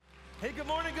Hey, good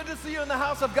morning. Good to see you in the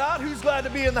house of God. Who's glad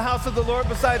to be in the house of the Lord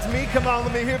besides me? Come on,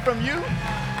 let me hear from you.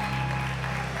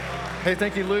 Hey,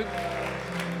 thank you, Luke.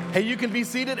 Hey, you can be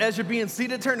seated. As you're being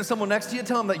seated, turn to someone next to you.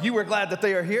 Tell them that you are glad that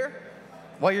they are here.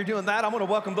 While you're doing that, I want to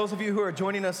welcome those of you who are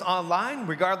joining us online,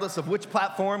 regardless of which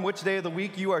platform, which day of the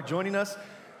week you are joining us.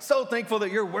 So thankful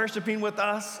that you're worshiping with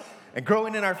us and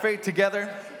growing in our faith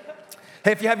together.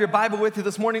 Hey, if you have your Bible with you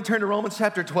this morning, turn to Romans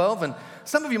chapter 12. And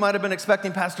some of you might have been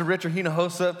expecting Pastor Rich or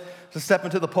Hinojosa to step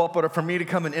into the pulpit or for me to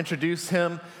come and introduce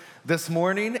him this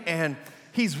morning. And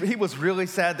he was really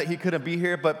sad that he couldn't be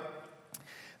here, but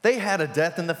they had a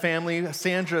death in the family.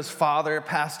 Sandra's father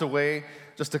passed away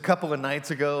just a couple of nights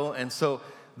ago. And so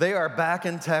they are back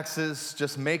in Texas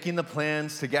just making the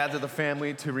plans to gather the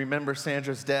family to remember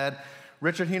Sandra's dad.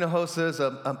 Richard Hinojosa is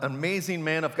an amazing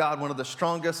man of God, one of the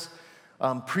strongest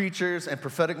preachers and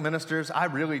prophetic ministers, I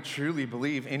really truly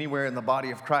believe, anywhere in the body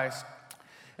of Christ.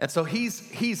 And so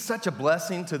he's such a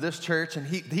blessing to this church, and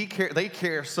they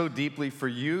care so deeply for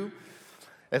you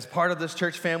as part of this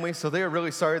church family. So they are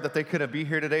really sorry that they couldn't be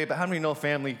here today, but how many know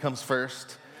family comes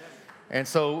first? And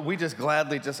so we just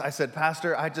gladly I said,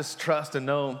 Pastor, I just trust and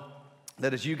know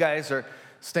that as you guys are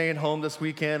staying home this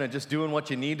weekend and just doing what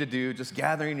you need to do, just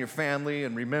gathering your family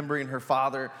and remembering her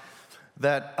father,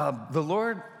 that the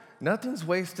Lord, nothing's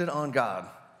wasted on God.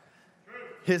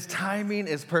 His timing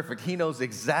is perfect. He knows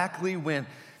exactly when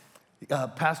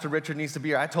Pastor Richard needs to be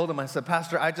here. I told him, I said,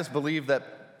 Pastor, I just believe that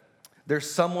there's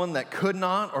someone that could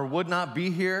not or would not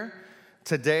be here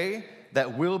today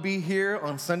that will be here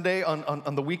on Sunday,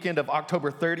 on the weekend of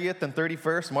October 30th and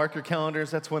 31st. Mark your calendars.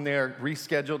 That's when they are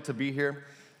rescheduled to be here.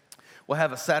 We'll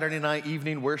have a Saturday night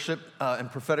evening worship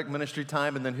and prophetic ministry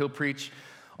time, and then he'll preach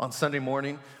on Sunday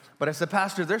morning. But I said,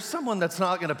 Pastor, there's someone that's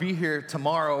not going to be here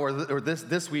tomorrow or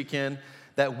this weekend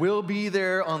that will be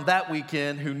there on that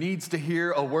weekend who needs to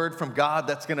hear a word from God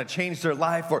that's going to change their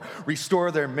life or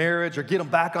restore their marriage or get them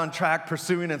back on track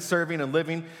pursuing and serving and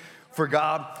living for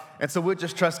God. And so we'll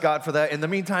just trust God for that. In the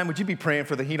meantime, would you be praying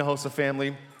for the Hinojosa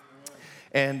family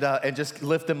and just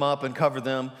lift them up and cover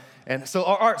them? And so,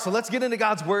 all right, so let's get into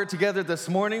God's word together this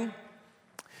morning.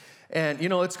 And, you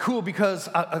know, it's cool because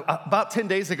about 10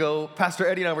 days ago, Pastor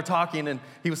Eddie and I were talking, and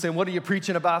he was saying, what are you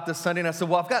preaching about this Sunday? And I said,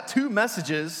 well, I've got 2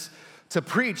 messages to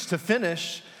preach to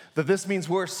finish the This Means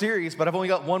War series, but I've only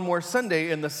got one more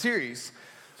Sunday in the series.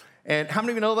 And how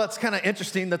many of you know that's kind of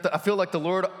interesting that I feel like the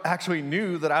Lord actually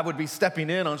knew that I would be stepping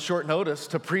in on short notice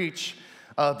to preach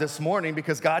this morning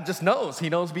because God just knows. He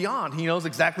knows beyond. He knows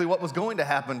exactly what was going to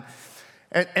happen.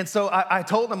 And so I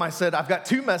told him, I said, I've got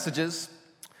 2 messages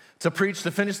to preach to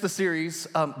finish the series.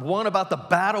 One about the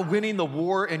battle, winning the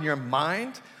war in your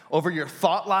mind over your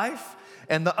thought life,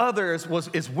 and the other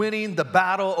is winning the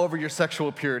battle over your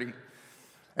sexual purity.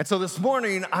 And so this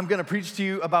morning, I'm going to preach to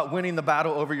you about winning the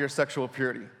battle over your sexual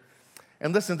purity.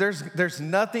 And listen, there's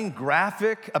nothing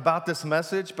graphic about this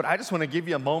message, but I just want to give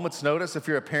you a moment's notice if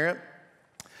you're a parent,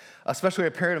 especially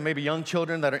a parent of maybe young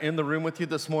children that are in the room with you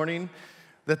this morning,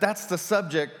 that's the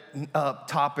subject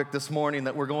topic this morning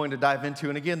that we're going to dive into.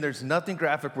 And again, there's nothing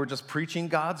graphic. We're just preaching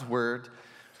God's word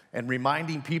and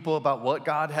reminding people about what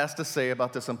God has to say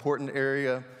about this important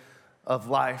area of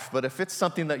life. But if it's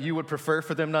something that you would prefer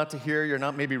for them not to hear, you're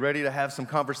not maybe ready to have some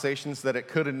conversations that it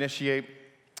could initiate,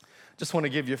 just want to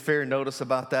give you a fair notice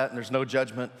about that, and there's no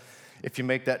judgment if you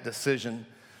make that decision.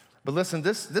 But listen,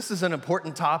 this is an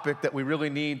important topic that we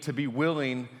really need to be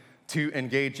willing to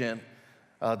engage in.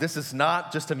 This is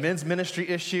not just a men's ministry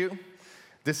issue.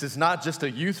 This is not just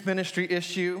a youth ministry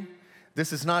issue.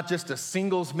 This is not just a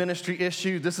singles ministry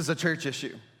issue. This is a church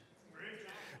issue.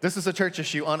 This is a church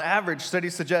issue. On average,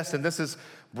 studies suggest, and this is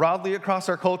broadly across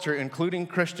our culture, including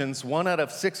Christians, 1 out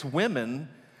of 6 women,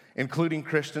 including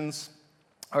Christians,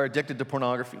 are addicted to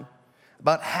pornography.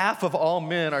 About half of all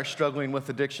men are struggling with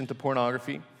addiction to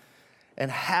pornography, and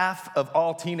half of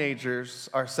all teenagers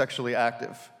are sexually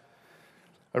active.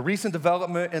 A recent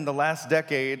development in the last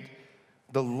decade,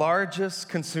 the largest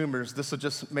consumers, this will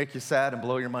just make you sad and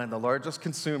blow your mind, the largest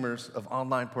consumers of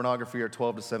online pornography are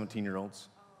 12 to 17-year-olds.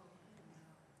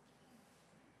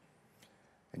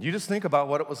 And you just think about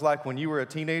what it was like when you were a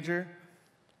teenager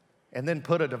and then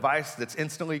put a device that's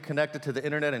instantly connected to the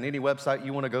internet and any website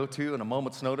you want to go to in a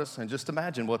moment's notice, and just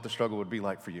imagine what the struggle would be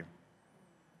like for you.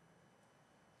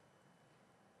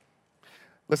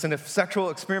 Listen, if sexual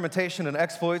experimentation and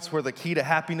exploits were the key to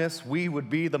happiness, we would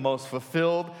be the most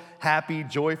fulfilled, happy,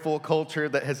 joyful culture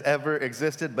that has ever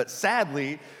existed. But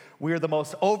sadly, we are the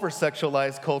most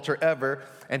over-sexualized culture ever,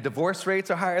 and divorce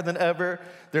rates are higher than ever.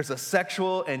 There's a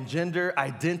sexual and gender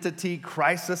identity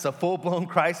crisis, a full-blown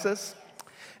crisis.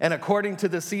 And according to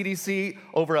the CDC,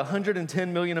 over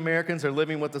 110 million Americans are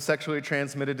living with a sexually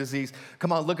transmitted disease.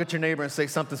 Come on, look at your neighbor and say,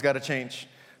 something's got to change.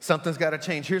 Something's got to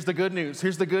change. Here's the good news.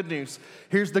 Here's the good news.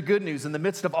 Here's the good news. In the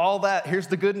midst of all that, here's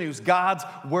the good news. God's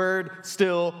word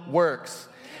still works.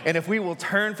 And if we will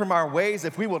turn from our ways,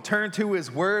 if we will turn to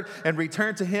his word and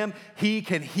return to him, he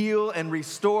can heal and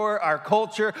restore our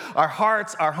culture, our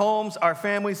hearts, our homes, our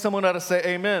families. Someone ought to say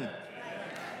amen.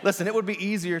 Listen, it would be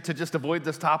easier to just avoid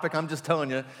this topic. I'm just telling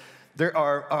you, there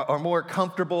are more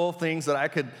comfortable things that I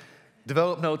could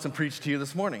develop notes and preach to you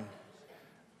this morning.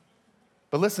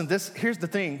 But listen, here's the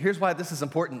thing. Here's why this is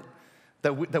important,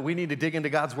 that we need to dig into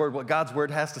God's word, what God's word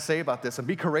has to say about this, and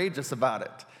be courageous about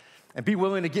it. And be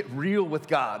willing to get real with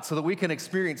God so that we can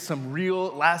experience some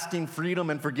real lasting freedom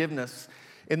and forgiveness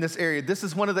in this area. This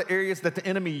is one of the areas that the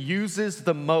enemy uses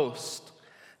the most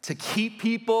to keep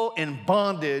people in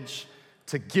bondage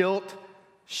to guilt,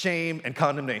 shame, and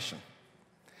condemnation.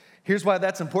 Here's why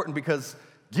that's important, because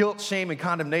guilt, shame, and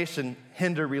condemnation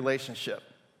hinder relationship.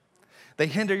 They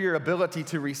hinder your ability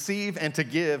to receive and to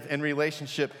give in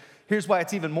relationship. Here's why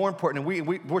it's even more important. And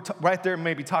we're right there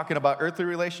maybe talking about earthly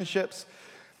relationships.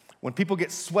 When people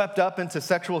get swept up into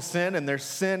sexual sin and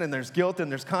there's guilt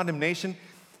and there's condemnation,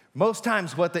 most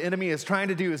times what the enemy is trying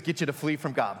to do is get you to flee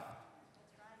from God,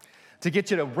 to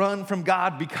get you to run from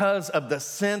God because of the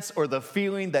sense or the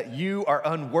feeling that you are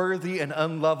unworthy and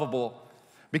unlovable,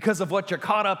 because of what you're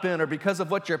caught up in or because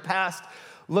of what your past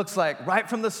looks like. Right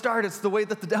from the start, it's the way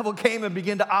that the devil came and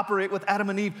began to operate with Adam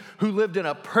and Eve, who lived in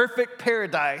a perfect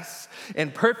paradise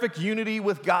in perfect unity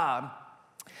with God.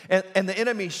 And the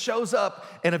enemy shows up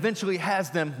and eventually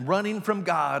has them running from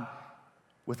God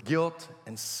with guilt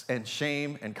and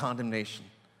shame and condemnation,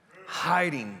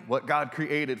 hiding what God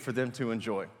created for them to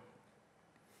enjoy.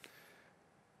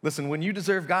 Listen, when you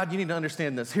deserve God, you need to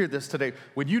understand this. Hear this today.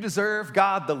 When you deserve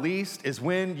God the least is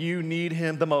when you need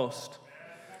him the most.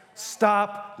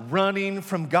 Stop running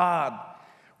from God.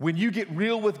 When you get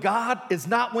real with God is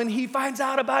not when he finds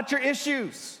out about your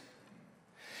issues.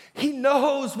 He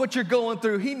knows what you're going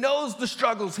through. He knows the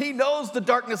struggles. He knows the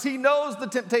darkness. He knows the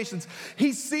temptations.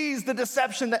 He sees the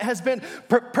deception that has been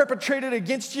perpetrated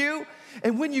against you.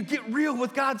 And when you get real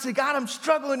with God, say, God, I'm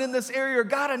struggling in this area. Or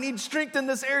God, I need strength in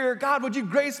this area. Or God, would you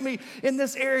grace me in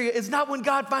this area? It's not when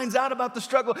God finds out about the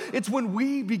struggle. It's when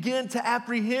we begin to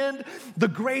apprehend the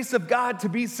grace of God to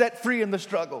be set free in the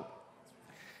struggle.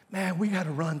 Man, we got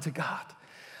to run to God.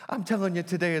 I'm telling you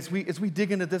today, as we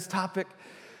dig into this topic,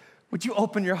 would you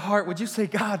open your heart? Would you say,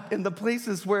 God, in the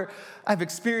places where I've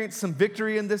experienced some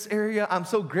victory in this area, I'm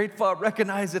so grateful. I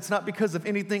recognize it's not because of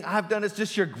anything I've done. It's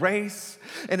just your grace.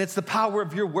 And it's the power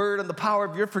of your word and the power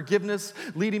of your forgiveness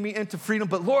leading me into freedom.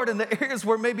 But Lord, in the areas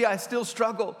where maybe I still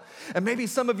struggle, and maybe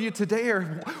some of you today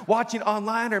are watching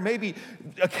online or maybe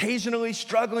occasionally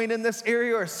struggling in this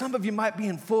area, or some of you might be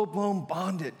in full-blown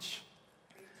bondage.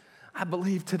 I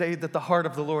believe today that the heart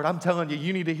of the Lord, I'm telling you,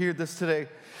 you need to hear this today.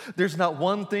 There's not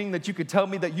one thing that you could tell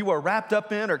me that you are wrapped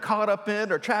up in or caught up in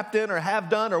or trapped in or have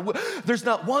done, or there's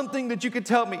not one thing that you could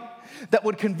tell me that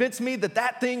would convince me that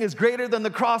that thing is greater than the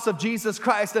cross of Jesus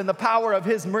Christ and the power of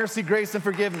his mercy, grace, and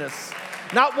forgiveness.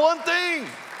 Not one thing.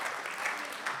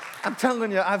 I'm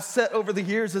telling you, I've sat over the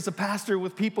years as a pastor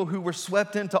with people who were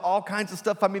swept into all kinds of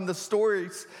stuff. I mean, the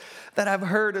stories that I've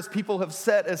heard as people have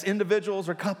sat as individuals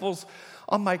or couples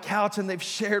on my couch and they've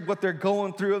shared what they're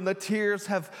going through and the tears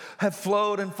have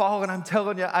flowed and fallen. I'm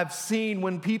telling you, I've seen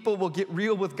when people will get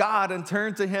real with God and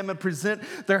turn to him and present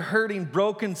their hurting,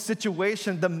 broken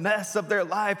situation, the mess of their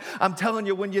life. I'm telling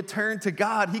you, when you turn to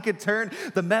God, he could turn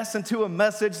the mess into a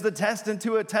message, the test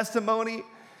into a testimony,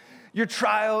 your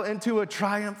trial into a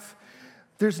triumph.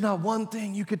 There's not one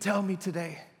thing you could tell me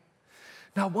today,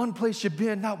 not one place you've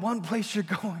been, not one place you're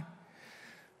going,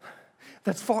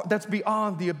 that's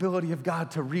beyond the ability of God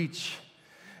to reach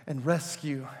and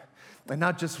rescue, and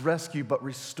not just rescue, but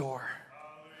restore.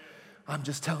 I'm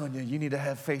just telling you, you need to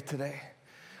have faith today.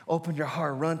 Open your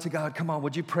heart, run to God. Come on,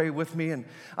 would you pray with me? And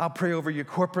I'll pray over you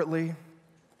corporately.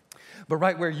 But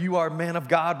right where you are, man of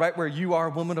God, right where you are,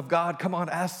 woman of God, come on,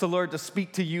 ask the Lord to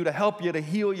speak to you, to help you, to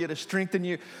heal you, to strengthen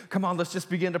you. Come on, let's just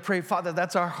begin to pray. Father,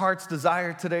 that's our heart's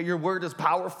desire today. Your word is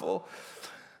powerful.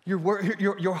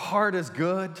 Your heart is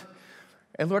good.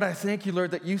 And Lord, I thank you,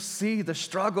 Lord, that you see the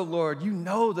struggle, Lord. You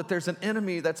know that there's an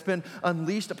enemy that's been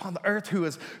unleashed upon the earth who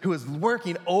is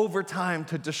working overtime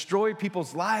to destroy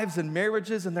people's lives and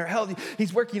marriages and their health.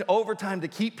 He's working overtime to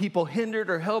keep people hindered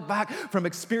or held back from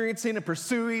experiencing and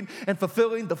pursuing and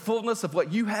fulfilling the fullness of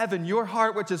what you have in your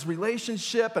heart, which is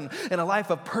relationship and a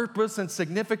life of purpose and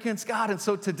significance, God. And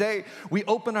so today we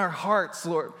open our hearts,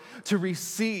 Lord, to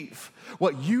receive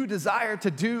what you desire to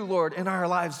do, Lord, in our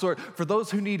lives, Lord. For those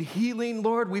who need healing,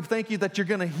 Lord, we thank you that you're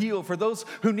going to heal. For those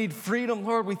who need freedom,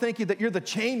 Lord, we thank you that you're the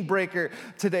chain breaker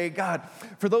today, God.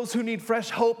 For those who need fresh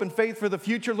hope and faith for the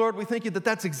future, Lord, we thank you that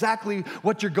that's exactly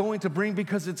what you're going to bring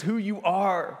because it's who you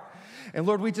are. And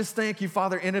Lord, we just thank you,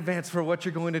 Father, in advance for what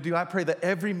you're going to do. I pray that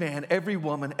every man, every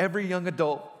woman, every young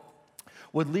adult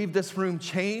would leave this room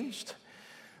changed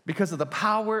because of the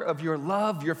power of your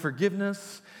love, your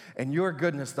forgiveness, and your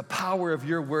goodness, the power of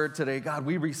your word today. God,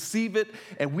 we receive it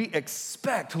and we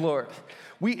expect, Lord,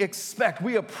 we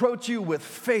approach you with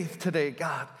faith today,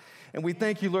 God. And we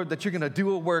thank you, Lord, that you're going to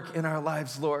do a work in our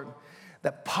lives, Lord,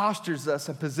 that postures us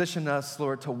and position us,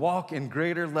 Lord, to walk in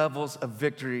greater levels of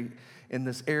victory in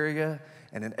this area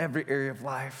and in every area of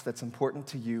life that's important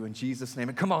to you. In Jesus' name.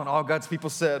 And come on, all God's people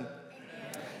said,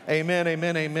 amen,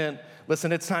 amen, amen.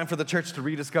 Listen, it's time for the church to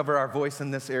rediscover our voice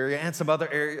in this area and some other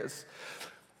areas.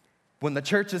 When the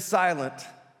church is silent,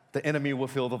 the enemy will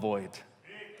fill the void.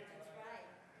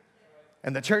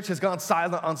 And the church has gone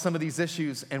silent on some of these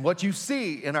issues, and what you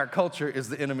see in our culture is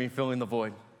the enemy filling the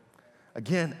void.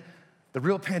 Again, the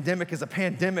real pandemic is a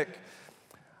pandemic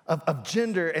of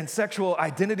gender and sexual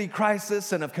identity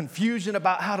crisis and of confusion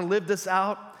about how to live this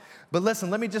out. But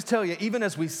listen, let me just tell you, even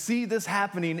as we see this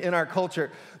happening in our culture,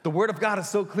 the word of God is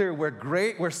so clear,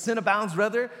 where sin abounds,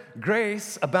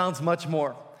 grace abounds much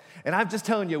more. And I'm just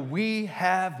telling you, we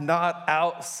have not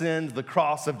out-sinned the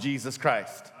cross of Jesus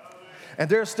Christ. And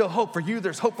there's still hope for you.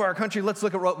 There's hope for our country. Let's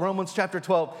look at what Romans chapter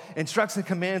 12 instructs and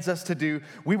commands us to do.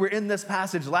 We were in this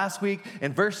passage last week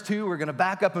in verse 2. We're going to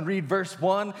back up and read verse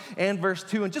 1 and verse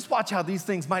 2. And just watch how these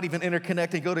things might even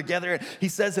interconnect and go together. He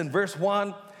says in verse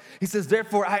 1, he says,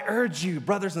 therefore I urge you,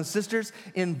 brothers and sisters,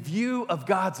 in view of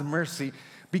God's mercy,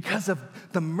 because of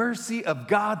the mercy of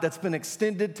God that's been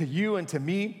extended to you and to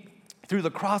me, through the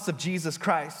cross of Jesus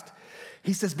Christ.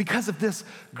 He says, because of this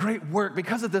great work,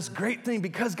 because of this great thing,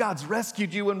 because God's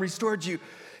rescued you and restored you,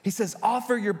 he says,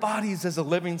 offer your bodies as a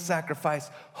living sacrifice,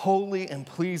 holy and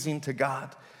pleasing to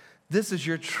God. This is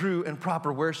your true and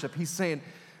proper worship. He's saying,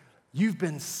 you've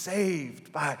been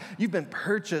you've been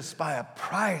purchased by a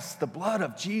price, the blood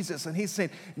of Jesus. And he's saying,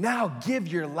 now give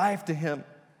your life to him.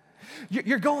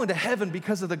 You're going to heaven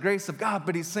because of the grace of God,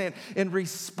 but he's saying, in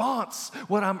response,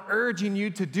 what I'm urging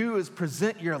you to do is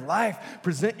present your life,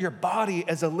 present your body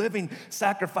as a living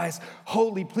sacrifice,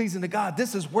 holy, pleasing to God.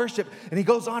 This is worship. And he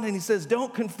goes on and he says,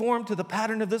 don't conform to the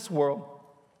pattern of this world,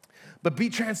 but be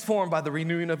transformed by the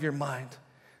renewing of your mind.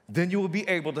 Then you will be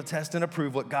able to test and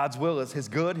approve what God's will is, his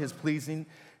good, his pleasing,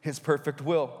 his perfect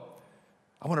will.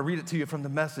 I want to read it to you from the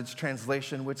Message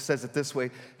translation, which says it this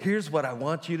way. Here's what I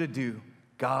want you to do.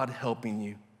 God helping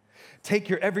you. Take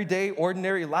your everyday,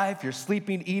 ordinary life, your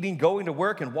sleeping, eating, going to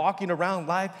work, and walking around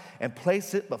life, and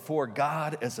place it before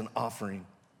God as an offering.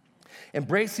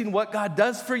 Embracing what God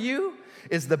does for you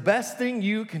is the best thing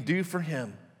you can do for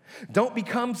him. Don't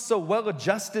become so well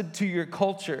adjusted to your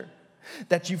culture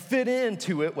that you fit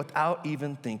into it without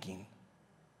even thinking.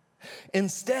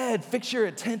 Instead, fix your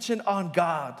attention on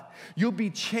God. You'll be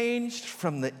changed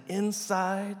from the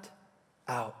inside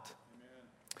out.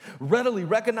 Readily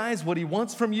recognize what he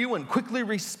wants from you and quickly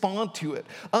respond to it.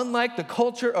 Unlike the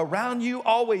culture around you,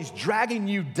 always dragging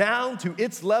you down to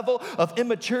its level of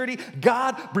immaturity,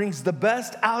 God brings the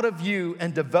best out of you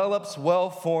and develops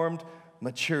well-formed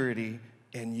maturity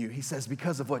in you. He says,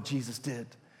 because of what Jesus did.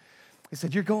 He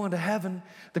said, you're going to heaven.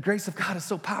 The grace of God is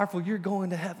so powerful, you're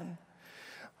going to heaven.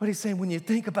 But he's saying, when you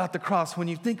think about the cross, when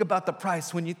you think about the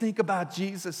price, when you think about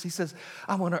Jesus, he says,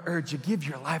 I want to urge you, give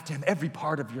your life to him, every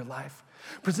part of your life.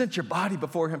 Present your body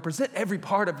before him. Present every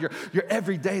part of your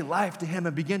everyday life to him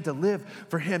and begin to live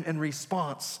for him in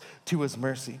response to his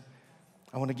mercy.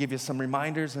 I want to give you some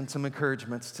reminders and some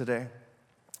encouragements today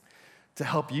to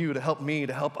help you, to help me,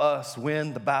 to help us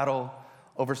win the battle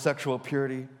over sexual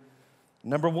purity.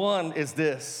 Number one is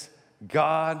this: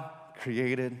 God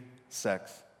created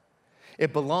sex.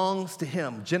 It belongs to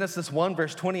him. Genesis 1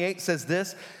 verse 28 says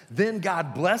this, then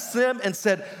God blessed them and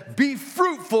said, be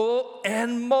fruitful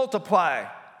and multiply.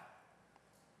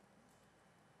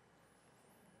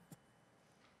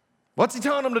 What's he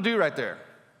telling them to do right there?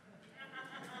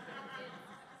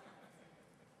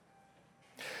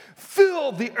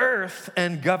 Fill the earth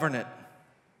and govern it.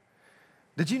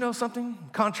 Did you know something?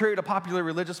 Contrary to popular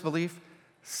religious belief,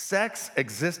 sex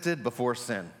existed before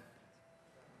sin.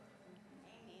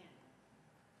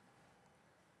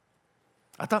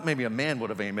 I thought maybe a man would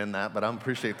have amen that, but I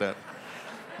appreciate that.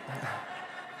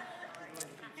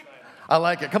 I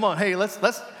like it. Come on, hey, let's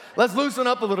loosen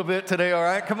up a little bit today, all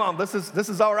right? Come on, this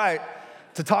is all right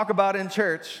to talk about in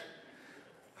church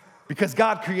because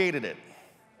God created it.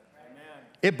 Amen.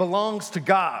 It belongs to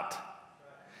God.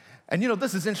 And you know,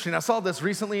 this is interesting. I saw this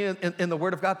recently in the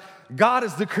Word of God. God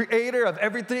is the creator of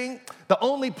everything. The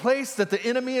only place that the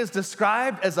enemy is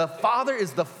described as a father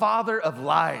is the father of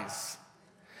lies.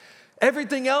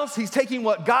 Everything else, he's taking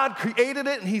what God created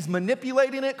it and he's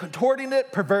manipulating it, contorting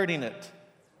it, perverting it.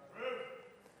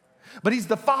 But he's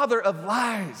the father of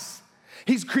lies.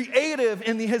 He's creative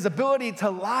in his ability to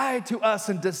lie to us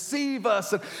and deceive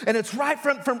us. And it's right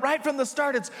from the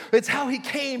start. It's how he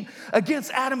came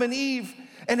against Adam and Eve.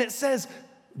 And it says,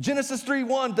 Genesis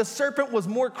 3:1, the serpent was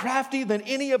more crafty than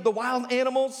any of the wild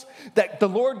animals that the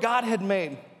Lord God had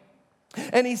made.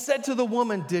 And he said to the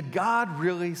woman, did God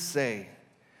really say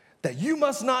that you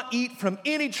must not eat from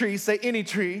any tree, say any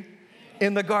tree,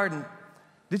 in the garden?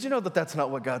 Did you know that that's not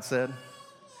what God said?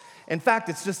 In fact,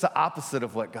 it's just the opposite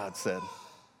of what God said.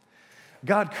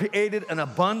 God created an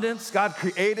abundance. God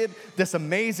created this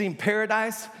amazing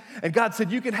paradise. And God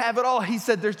said, you can have it all. He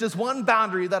said, there's just one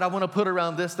boundary that I want to put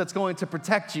around this that's going to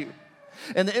protect you.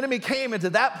 And the enemy came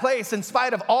into that place in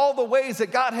spite of all the ways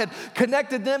that God had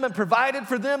connected them and provided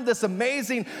for them this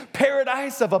amazing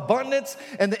paradise of abundance.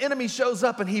 And the enemy shows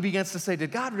up and he begins to say,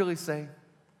 did God really say?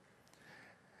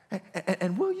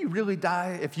 And will you really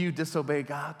die if you disobey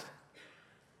God?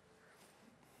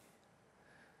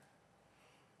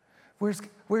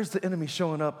 Where's the enemy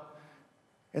showing up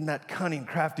in that cunning,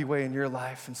 crafty way in your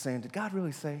life and saying, did God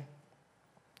really say?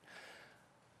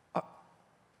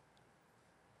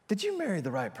 Did you marry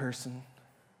the right person?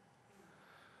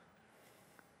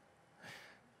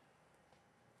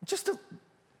 Just a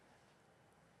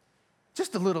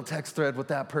little text thread with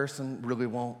that person really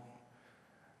won't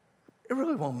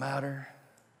matter.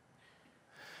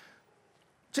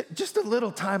 Just a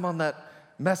little time on that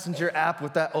Messenger app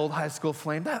with that old high school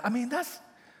flame.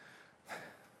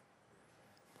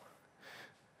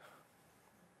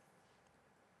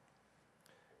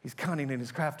 He's cunning and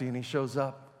he's crafty and he shows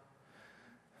up.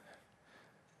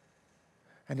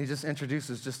 And he just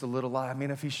introduces just a little lie. I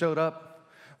mean, if he showed up,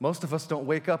 most of us don't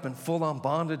wake up in full-on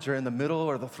bondage or in the middle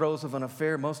or the throes of an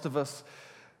affair. Most of us,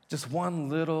 just one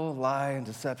little lie and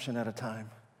deception at a time.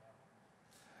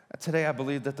 Today, I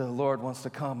believe that the Lord wants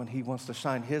to come and he wants to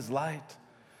shine his light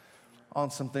on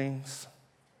some things.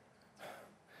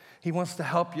 He wants to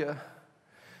help you.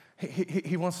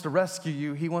 He wants to rescue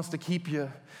you. He wants to keep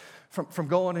you from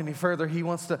going any further. He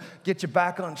wants to get you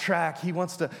back on track. He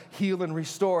wants to heal and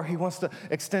restore. He wants to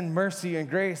extend mercy and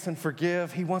grace and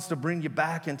forgive. He wants to bring you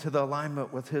back into the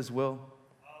alignment with his will.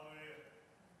 Hallelujah.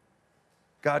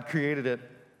 God created it.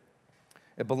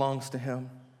 It belongs to him.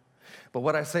 But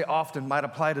what I say often might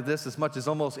apply to this as much as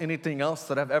almost anything else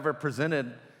that I've ever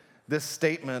presented this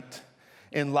statement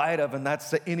in light of, and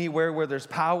that's that anywhere where there's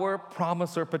power,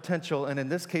 promise, or potential, and in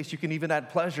this case, you can even add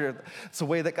pleasure. It's the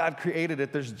way that God created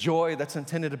it. There's joy that's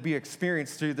intended to be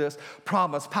experienced through this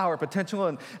promise, power, potential,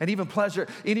 and even pleasure.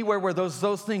 Anywhere where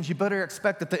those things, you better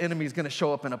expect that the enemy is going to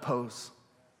show up and oppose.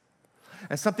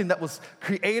 And something that was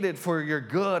created for your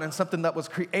good, and something that was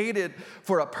created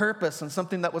for a purpose, and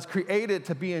something that was created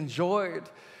to be enjoyed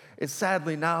is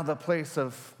sadly now the place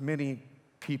of many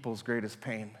people's greatest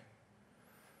pain.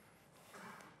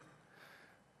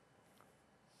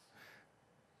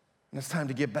 And it's time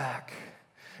to get back.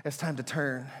 It's time to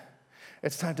turn.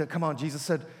 It's time to, come on, Jesus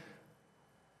said,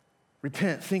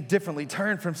 repent, think differently,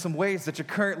 turn from some ways that you're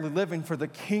currently living, for the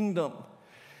kingdom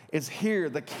is here.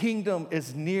 The kingdom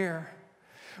is near.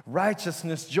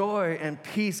 Righteousness, joy, and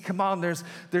peace. Come on, there's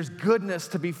goodness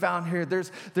to be found here.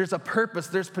 There's a purpose,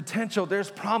 there's potential,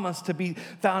 there's promise to be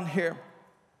found here.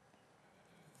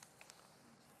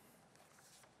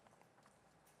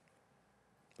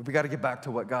 But we got to get back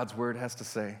to what God's word has to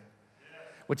say.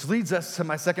 Which leads us to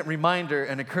my second reminder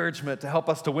and encouragement to help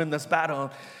us to win this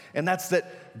battle. And that's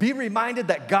that be reminded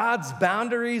that God's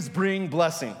boundaries bring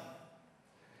blessing.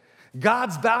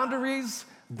 God's boundaries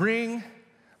bring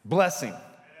blessing.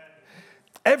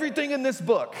 Everything in this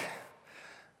book,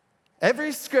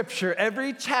 every scripture,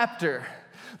 every chapter,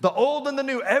 the old and the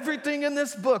new, everything in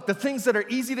this book, the things that are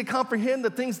easy to comprehend, the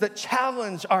things that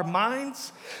challenge our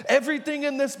minds, everything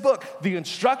in this book, the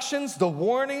instructions, the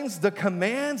warnings, the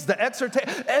commands, the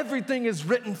exhortation, everything is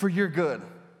written for your good.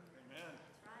 Amen.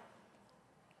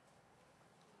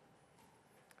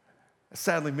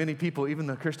 Sadly, many people, even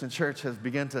the Christian church, has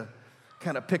begun to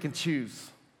kind of pick and choose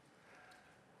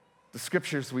the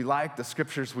scriptures we like, the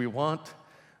scriptures we want,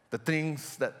 the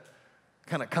things that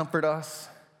kind of comfort us.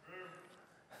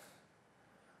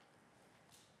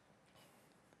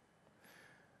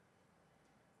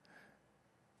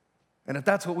 And if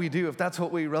that's what we do, if that's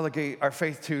what we relegate our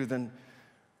faith to, then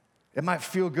it might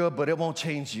feel good, but it won't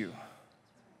change you.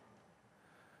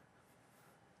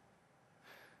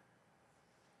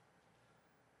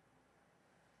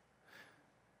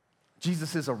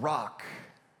 Jesus is a rock.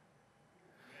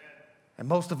 And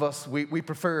most of us, we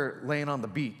prefer laying on the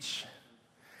beach.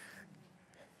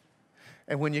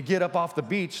 And when you get up off the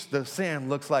beach, the sand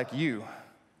looks like you.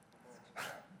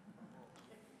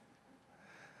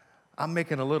 I'm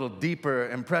making a little deeper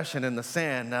impression in the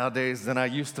sand nowadays than I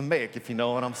used to make, if you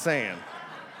know what I'm saying.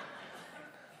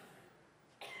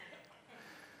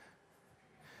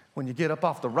 When you get up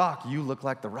off the rock, you look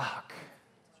like the rock.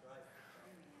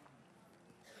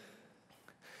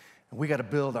 And we got to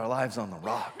build our lives on the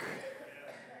rock.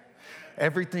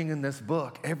 Everything in this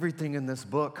book,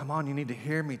 come on, you need to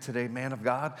hear me today, man of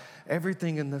God.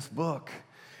 Everything in this book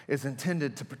is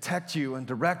intended to protect you and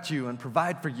direct you and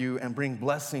provide for you and bring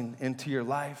blessing into your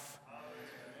life.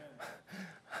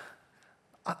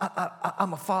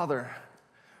 I'm a father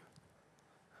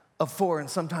of 4 and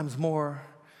sometimes more,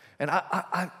 and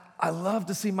I love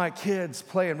to see my kids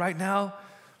play. And right now,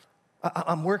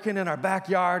 I'm working in our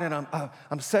backyard, and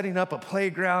I'm setting up a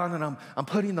playground, and I'm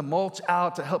putting the mulch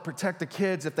out to help protect the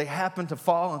kids if they happen to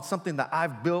fall on something that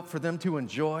I've built for them to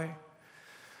enjoy.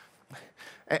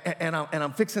 And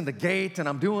I'm fixing the gate, and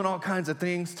I'm doing all kinds of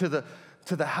things to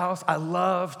the house. I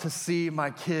love to see my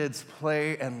kids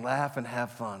play and laugh and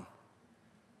have fun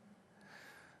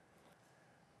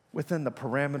within the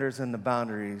parameters and the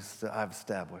boundaries that I've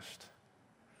established.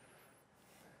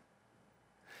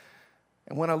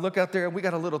 And when I look out there, we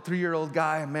got a little 3-year-old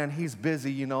guy, and man, he's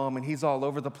busy, you know him, and he's all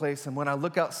over the place. And when I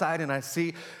look outside and I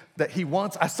see that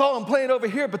I saw him playing over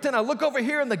here, but then I look over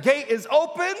here and the gate is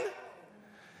open.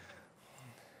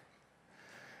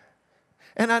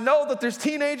 And I know that there's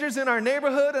teenagers in our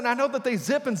neighborhood, and I know that they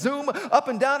zip and zoom up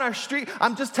and down our street.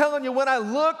 I'm just telling you, when I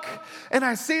look and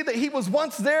I see that he was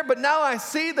once there, but now I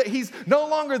see that he's no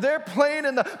longer there playing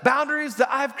in the boundaries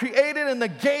that I've created, and the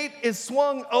gate is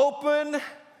swung open.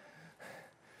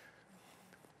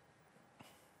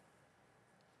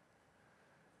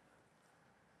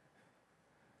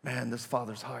 Man, this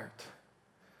father's heart.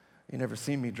 You never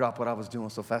seen me drop what I was doing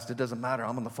so fast. It doesn't matter.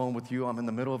 I'm on the phone with you. I'm in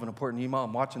the middle of an important email.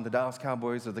 I'm watching the Dallas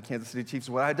Cowboys or the Kansas City Chiefs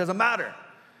or whatever. It doesn't matter.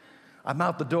 I'm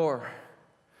out the door.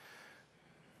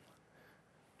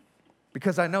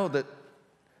 Because I know that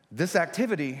this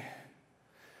activity,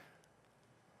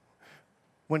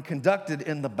 when conducted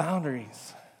in the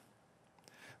boundaries,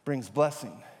 brings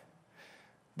blessing.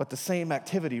 But the same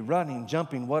activity, running,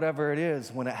 jumping, whatever it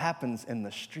is, when it happens in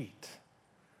the street,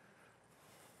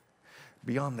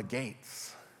 beyond the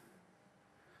gates.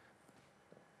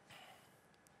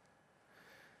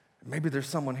 Maybe there's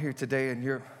someone here today and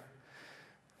you're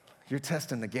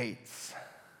testing the gates.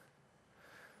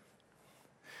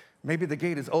 Maybe the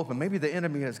gate is open. Maybe the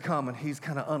enemy has come and he's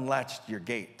kind of unlatched your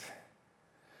gate.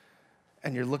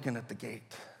 And you're looking at the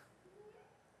gate.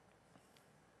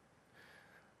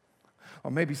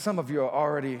 Or maybe some of you are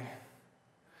already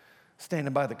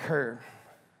standing by the curb.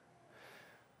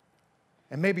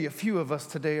 And maybe a few of us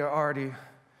today are already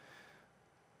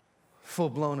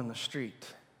full-blown in the street.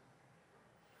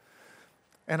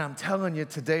 And I'm telling you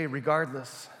today,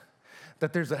 regardless,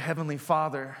 that there's a heavenly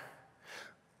Father.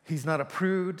 He's not a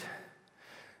prude.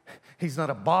 He's not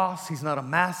a boss. He's not a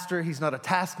master. He's not a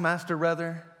taskmaster,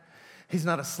 rather. He's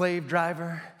not a slave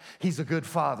driver. He's a good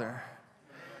Father.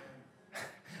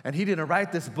 And he didn't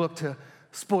write this book to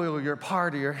spoil your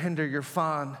party or hinder your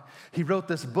fun. He wrote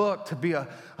this book to be a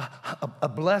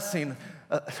blessing,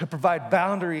 to provide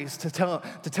boundaries, to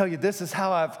tell you this is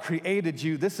how I've created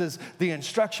you. This is the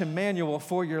instruction manual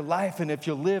for your life. And if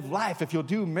you'll live life, if you'll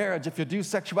do marriage, if you'll do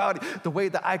sexuality the way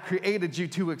that I created you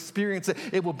to experience it,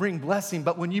 it will bring blessing.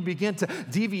 But when you begin to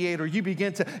deviate or you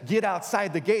begin to get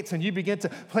outside the gates and you begin to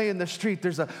play in the street,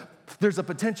 there's a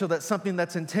potential that something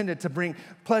that's intended to bring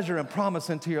pleasure and promise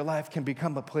into your life can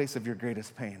become a place of your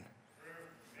greatest pain.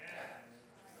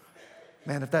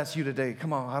 Man, if that's you today,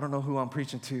 come on, I don't know who I'm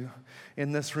preaching to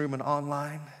in this room and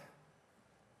online.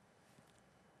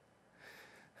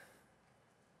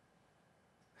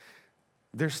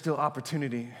 There's still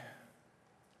opportunity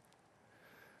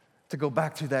to go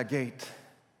back to that gate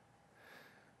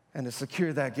and to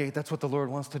secure that gate. That's what the Lord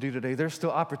wants to do today. There's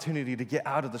still opportunity to get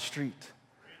out of the street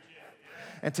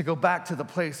and to go back to the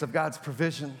place of God's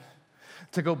provision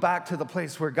to go back to the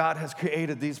place where God has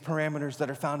created these parameters that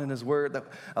are found in His Word that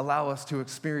allow us to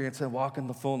experience and walk in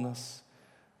the fullness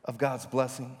of God's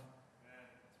blessing.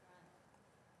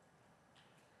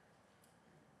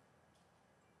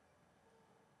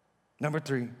 Number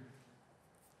 3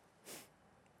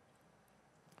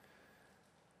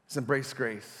 is embrace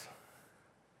grace.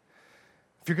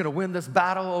 If you're going to win this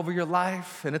battle over your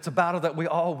life, and it's a battle that we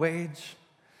all wage,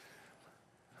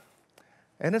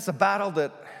 and it's a battle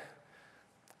that,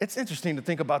 it's interesting to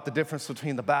think about the difference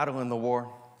between the battle and the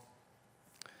war.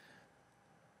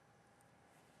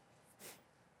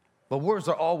 But wars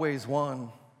are always won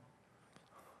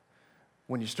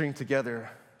when you string together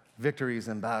victories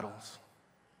and battles.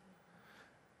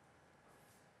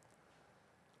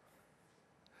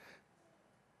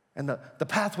 And the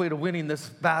pathway to winning this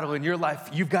battle in your life,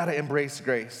 you've got to embrace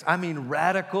grace. I mean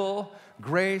radical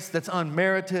grace that's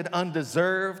unmerited,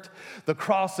 undeserved. The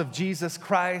cross of Jesus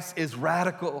Christ is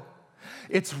radical.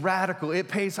 It's radical. It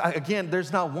pays. Again,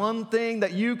 there's not one thing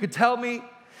that you could tell me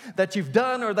that you've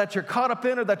done or that you're caught up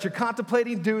in or that you're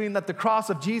contemplating doing that the cross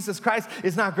of Jesus Christ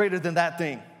is not greater than that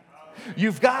thing.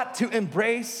 You've got to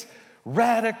embrace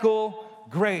radical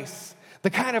grace. The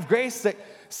kind of grace that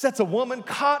sets a woman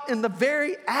caught in the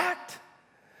very act,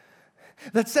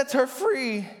 that sets her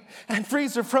free and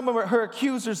frees her from her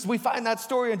accusers. We find that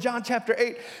story in John chapter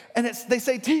 8, and they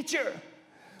say, "Teacher."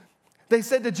 They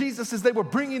said to Jesus as they were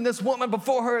bringing this woman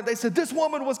before her, they said, "This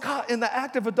woman was caught in the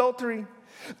act of adultery.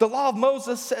 The law of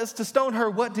Moses says to stone her.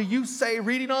 What do you say?"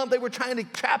 Reading on, they were trying to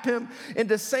trap him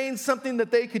into saying something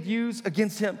that they could use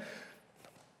against him.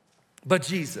 But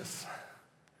Jesus,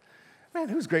 man,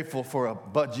 who's grateful for a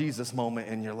but Jesus moment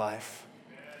in your life?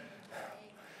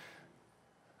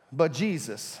 But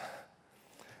Jesus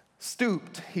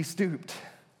stooped. He stooped.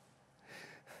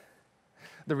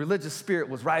 The religious spirit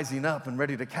was rising up and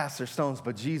ready to cast their stones.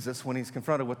 But Jesus, when he's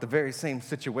confronted with the very same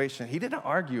situation, he didn't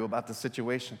argue about the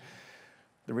situation.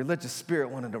 The religious spirit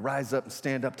wanted to rise up and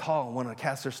stand up tall and wanted to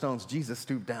cast their stones. Jesus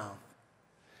stooped down.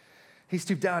 He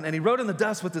stooped down and he wrote in the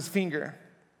dust with his finger.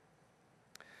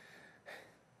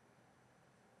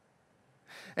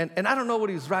 And I don't know what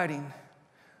he was writing,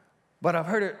 but I've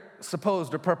heard it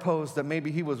supposed or proposed that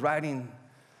maybe he was writing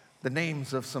the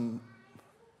names of some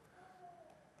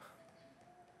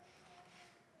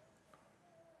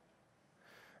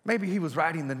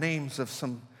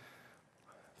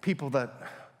people that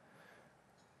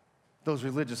those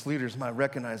religious leaders might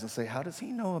recognize and say, "How does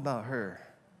he know about her?"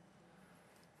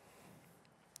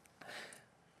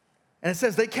 And it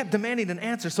says they kept demanding an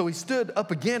answer, so he stood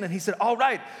up again and he said, "All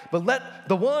right, but let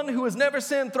the one who has never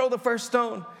sinned throw the first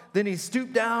stone." Then he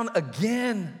stooped down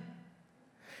again.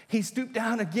 He stooped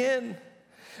down again,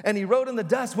 and he wrote in the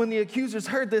dust. When the accusers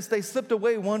heard this, they slipped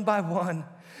away one by one,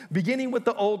 beginning with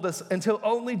the oldest, until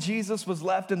only Jesus was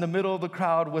left in the middle of the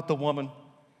crowd with the woman.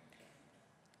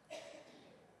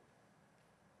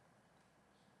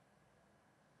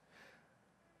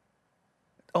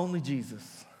 Only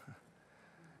Jesus.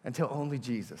 Until only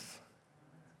Jesus.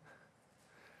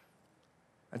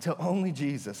 Until only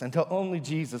Jesus. Until only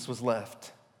Jesus was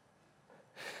left.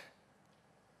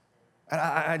 And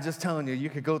I'm just telling you, you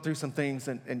could go through some things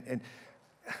and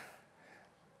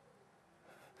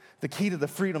the key to the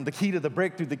freedom, the key to the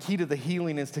breakthrough, the key to the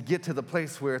healing is to get to the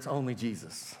place where it's only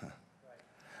Jesus.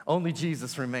 Only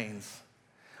Jesus remains.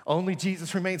 Only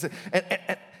Jesus remains.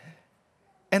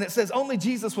 And it says, only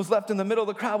Jesus was left in the middle of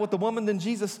the crowd with the woman. Then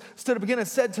Jesus stood up again and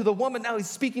said to the woman, now he's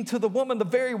speaking to the woman, the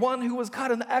very one who was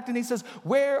caught in the act, and he says,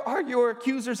 where are your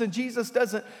accusers? And Jesus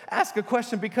doesn't ask a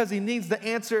question because he needs the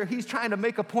answer. He's trying to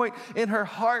make a point in her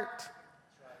heart.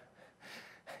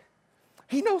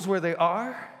 He knows where they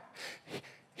are.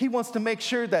 He wants to make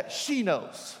sure that she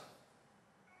knows.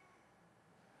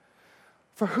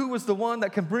 For who is the one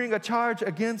that can bring a charge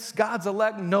against God's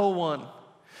elect? No one.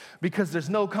 Because there's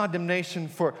no condemnation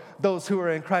for those who are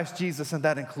in Christ Jesus, and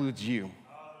that includes you.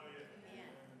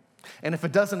 And if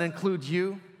it doesn't include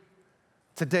you,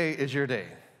 today is your day.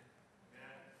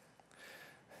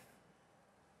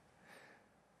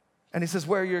 And he says,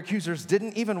 where are your accusers?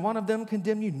 Didn't even one of them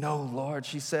condemn you? No, Lord,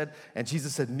 she said. And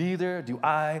Jesus said, neither do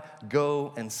I.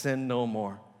 Go and sin no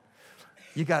more.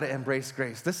 You got to embrace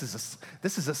grace. This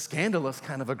is a scandalous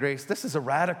kind of a grace. This is a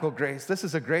radical grace. This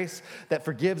is a grace that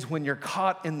forgives when you're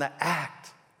caught in the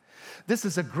act. This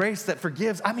is a grace that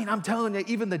forgives. I mean, I'm telling you,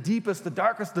 even the deepest, the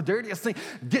darkest, the dirtiest thing,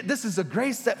 this is a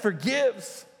grace that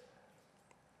forgives.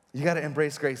 You got to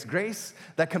embrace grace. Grace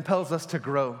that compels us to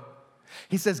grow.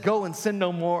 He says, go and sin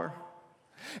no more.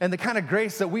 And the kind of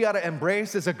grace that we ought to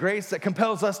embrace is a grace that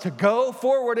compels us to go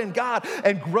forward in God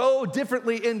and grow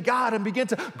differently in God and begin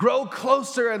to grow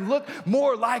closer and look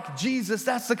more like Jesus.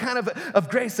 That's the kind of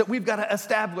grace that we've got to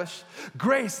establish.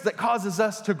 Grace that causes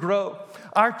us to grow.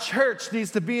 Our church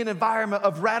needs to be an environment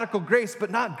of radical grace,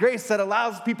 but not grace that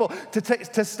allows people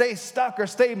to stay stuck or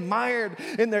stay mired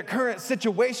in their current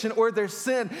situation or their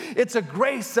sin. It's a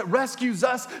grace that rescues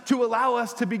us to allow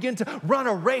us to begin to run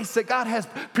a race that God has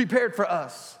prepared for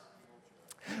us.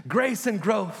 Grace and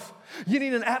growth. You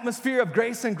need an atmosphere of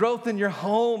grace and growth in your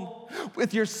home,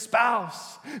 with your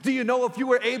spouse. Do you know if you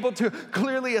were able to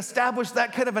clearly establish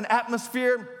that kind of an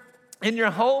atmosphere in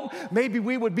your home, maybe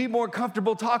we would be more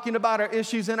comfortable talking about our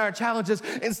issues and our challenges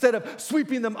instead of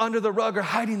sweeping them under the rug or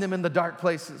hiding them in the dark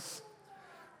places.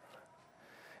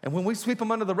 And when we sweep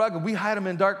them under the rug and we hide them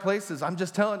in dark places, I'm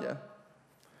just telling you,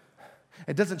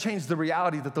 it doesn't change the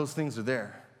reality that those things are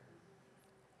there.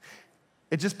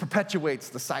 It just perpetuates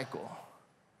the cycle.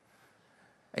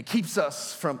 It keeps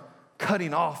us from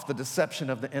cutting off the deception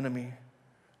of the enemy.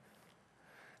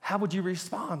 How would you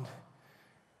respond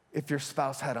if your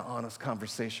spouse had an honest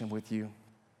conversation with you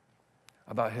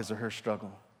about his or her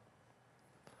struggle?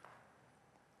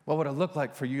 What would it look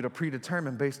like for you to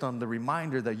predetermine based on the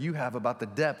reminder that you have about the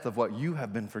depth of what you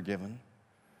have been forgiven?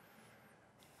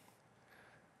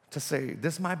 To say,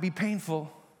 this might be painful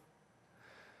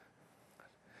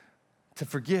to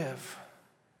forgive.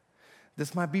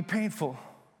 This might be painful,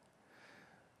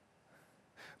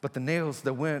 but the nails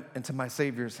that went into my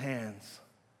Savior's hands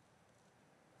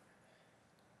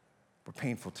were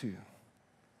painful too.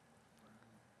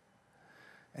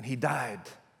 And he died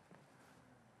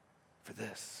for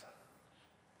this.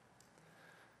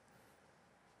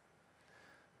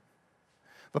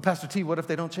 But Pastor T, what if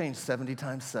they don't change 70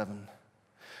 times 7?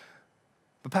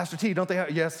 But Pastor T, don't they have,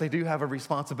 yes, they do have a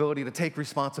responsibility to take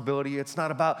responsibility. It's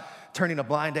not about turning a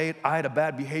blind eye to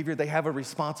bad behavior. They have a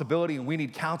responsibility, and we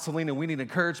need counseling, and we need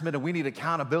encouragement, and we need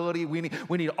accountability. We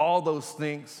need all those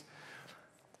things.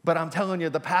 But I'm telling you,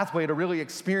 the pathway to really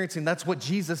experiencing, that's what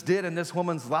Jesus did in this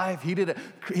woman's life. He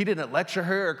didn't lecture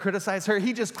her or criticize her.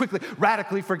 He just quickly,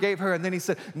 radically forgave her. And then he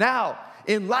said, now,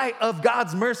 in light of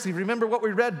God's mercy, remember what we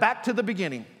read back to the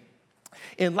beginning.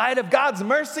 In light of God's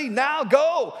mercy, now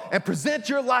go and present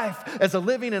your life as a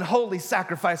living and holy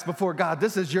sacrifice before God.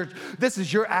 This is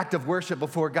your act of worship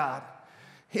before God.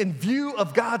 In view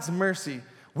of God's mercy,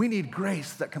 we need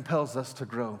grace that compels us to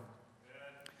grow.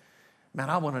 Man,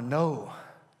 I want to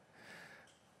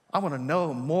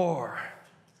know more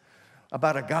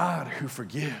about a God who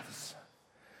forgives.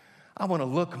 I want to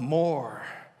look more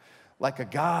like a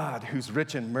God who's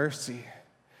rich in mercy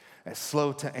and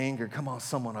slow to anger. Come on,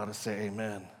 someone ought to say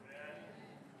amen.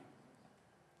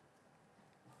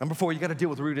 Number 4, you got to deal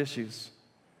with root issues.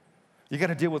 You got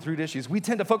to deal with root issues. We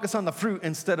tend to focus on the fruit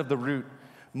instead of the root.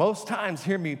 Most times,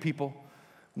 hear me, people,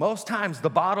 most times the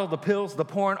bottle, the pills, the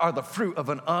porn are the fruit of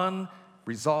an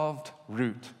unresolved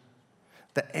root.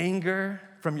 The anger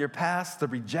from your past, the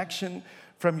rejection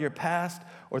from your past,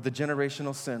 or the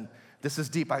generational sin. This is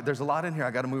deep. There's a lot in here. I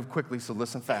got to move quickly, so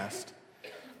listen fast.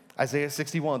 Isaiah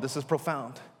 61, this is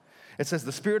profound. It says,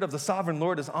 the Spirit of the sovereign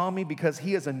Lord is on me because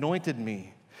he has anointed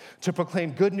me to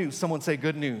proclaim good news. Someone say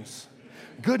good news.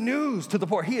 Good news to the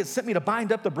poor. He has sent me to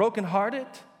bind up the brokenhearted,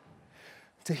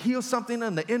 to heal something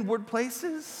in the inward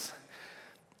places,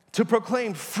 to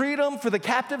proclaim freedom for the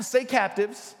captives. Say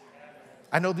captives.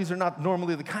 I know these are not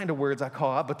normally the kind of words I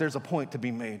call out, but there's a point to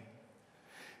be made.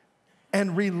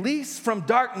 And release from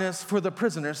darkness for the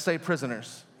prisoners. Say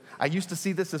prisoners. I used to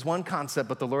see this as one concept,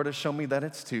 but the Lord has shown me that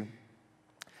it's two.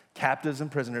 Captives and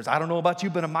prisoners. I don't know about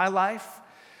you, but in my life,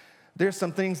 there's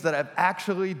some things that I've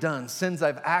actually done, sins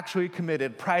I've actually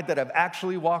committed, pride that I've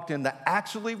actually walked in that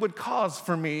actually would cause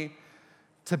for me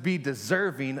to be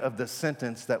deserving of the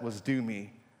sentence that was due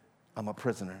me. I'm a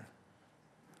prisoner.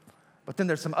 But then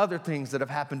there's some other things that have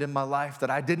happened in my life that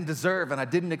I didn't deserve and I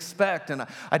didn't expect and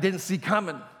I didn't see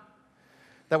coming,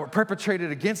 that were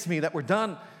perpetrated against me, that were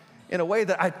done in a way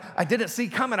that I didn't see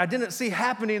coming, I didn't see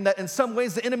happening, that in some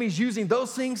ways the enemy's using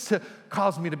those things to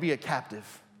cause me to be a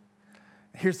captive.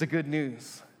 Here's the good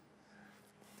news.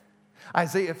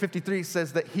 Isaiah 53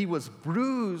 says that he was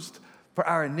bruised for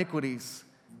our iniquities.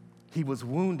 He was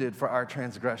wounded for our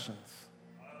transgressions.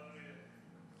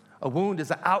 A wound is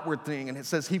an outward thing, and it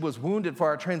says he was wounded for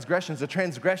our transgressions. A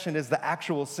transgression is the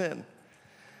actual sin.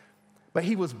 But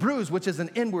he was bruised, which is an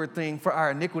inward thing, for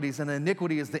our iniquities, and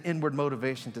iniquity is the inward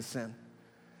motivation to sin.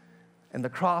 And the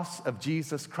cross of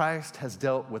Jesus Christ has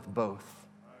dealt with both.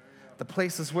 The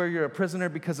places where you're a prisoner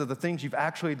because of the things you've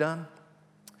actually done,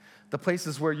 The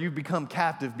places where you become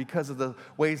captive because of the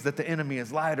ways that the enemy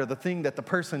has lied, or the thing that the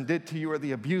person did to you, or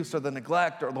the abuse, or the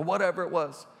neglect, or the whatever it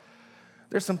was.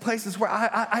 There's some places where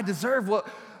I deserve what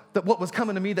was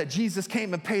coming to me that Jesus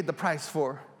came and paid the price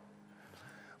for.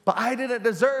 But I didn't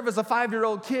deserve as a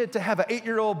 5-year-old kid to have an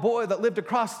 8-year-old boy that lived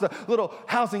across the little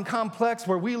housing complex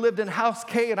where we lived in House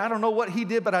K, and I don't know what he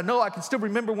did, but I know I can still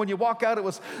remember when you walk out, it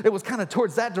was kind of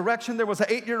towards that direction. There was an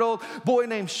 8-year-old boy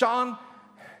named Sean,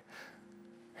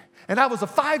 and I was a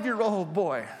 5-year-old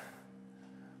boy.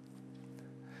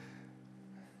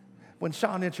 When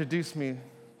Sean introduced me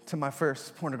to my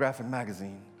first pornographic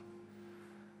magazine.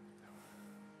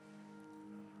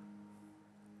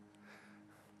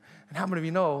 And how many of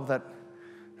you know that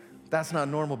that's not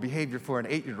normal behavior for an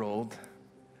 8-year-old?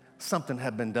 Something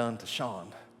had been done to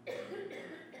Sean.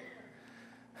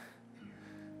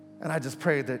 And I just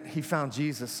pray that he found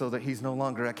Jesus so that he's no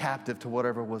longer a captive to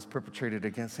whatever was perpetrated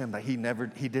against him that he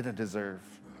didn't deserve.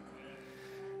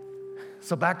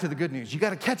 So back to the good news. You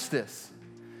got to catch this.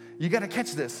 You got to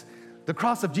catch this. The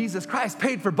cross of Jesus Christ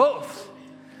paid for both.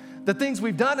 The things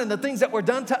we've done and the things that were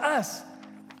done to us.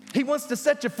 He wants to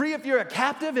set you free if you're a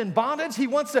captive in bondage. He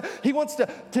wants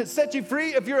to set you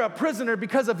free if you're a prisoner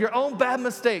because of your own bad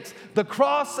mistakes. The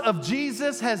cross of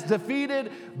Jesus has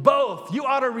defeated both. You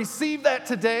ought to receive that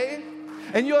today,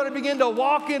 and you ought to begin to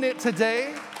walk in it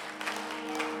today.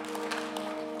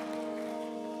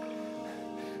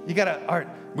 All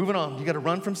right, moving on. You got to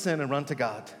run from sin and run to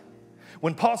God.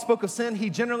 When Paul spoke of sin, he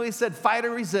generally said fight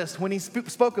or resist. When he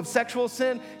spoke of sexual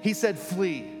sin, he said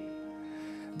flee.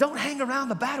 Don't hang around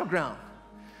the battleground.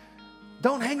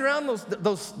 Don't hang around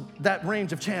that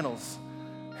range of channels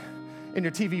in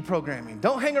your TV programming.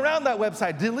 Don't hang around that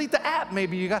website. Delete the app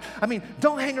maybe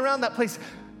don't hang around that place.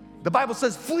 The Bible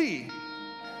says flee.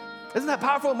 Isn't that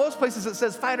powerful? In most places it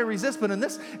says fight or resist, but in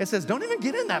this it says don't even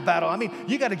get in that battle.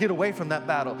 You got to get away from that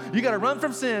battle. You got to run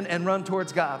from sin and run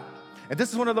towards God. And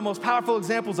this is one of the most powerful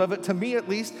examples of it, to me at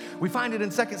least. We find it in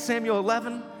 2 Samuel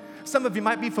 11. Some of you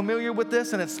might be familiar with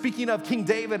this, and it's speaking of King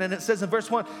David, and it says in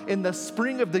verse 1, in the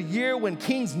spring of the year when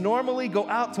kings normally go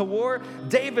out to war,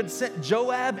 David sent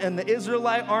Joab and the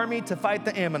Israelite army to fight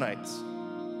the Ammonites.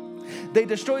 They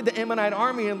destroyed the Ammonite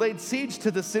army and laid siege to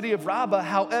the city of Rabbah.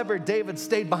 However, David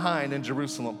stayed behind in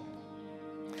Jerusalem.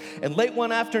 And late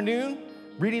one afternoon,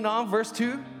 reading on verse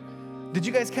 2, did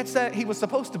you guys catch that? He was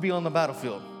supposed to be on the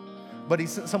battlefield, but he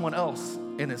sent someone else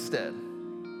in his stead.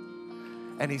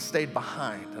 And he stayed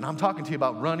behind. And I'm talking to you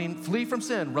about running. Flee from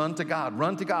sin. Run to God.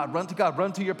 Run to God. Run to God.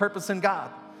 Run to your purpose in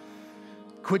God.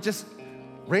 Quit just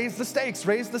raise the stakes.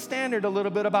 Raise the standard a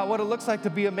little bit about what it looks like to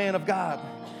be a man of God.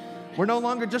 We're no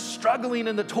longer just struggling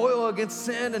in the toil against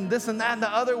sin and this and that and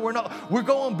the other. We're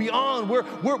going beyond.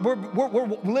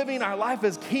 We're living our life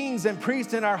as kings and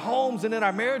priests in our homes and in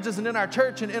our marriages and in our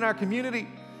church and in our community.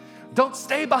 Don't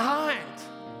stay behind.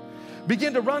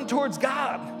 Begin to run towards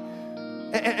God.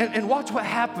 And watch what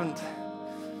happened.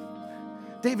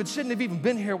 David shouldn't have even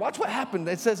been here. Watch what happened.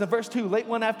 It says in verse 2, late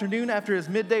one afternoon after his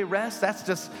midday rest, that's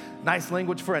just nice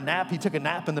language for a nap. He took a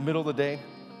nap in the middle of the day.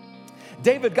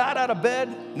 David got out of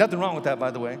bed. Nothing wrong with that,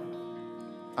 by the way.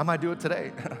 I might do it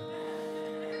today.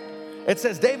 It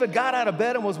says David got out of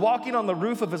bed and was walking on the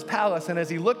roof of his palace. And as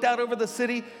he looked out over the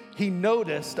city, he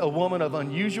noticed a woman of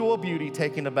unusual beauty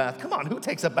taking a bath. Come on, who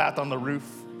takes a bath on the roof?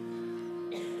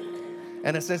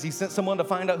 And it says he sent someone to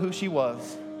find out who she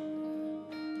was.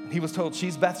 He was told,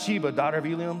 she's Bathsheba, daughter of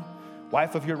Eliam,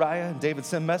 wife of Uriah. And David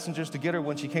sent messengers to get her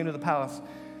when she came to the palace.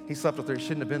 He slept with her. He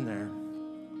shouldn't have been there.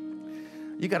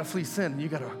 You got to flee sin. You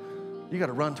got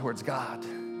to run towards God.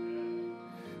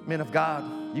 Men of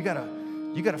God, you got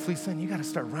to flee sin. You got to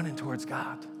start running towards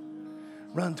God.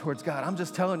 Run towards God. I'm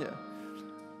just telling you.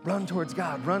 Run towards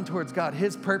God. Run towards God.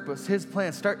 His purpose, His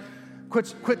plan.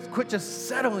 Quit just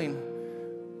settling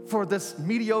for this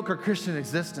mediocre Christian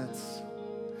existence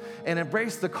and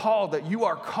embrace the call that you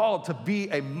are called to be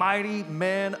a mighty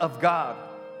man of God.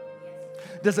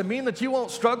 Does it mean that you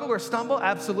won't struggle or stumble?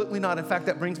 Absolutely not. In fact,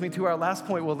 that brings me to our last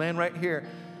point. We'll land right here.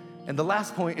 And the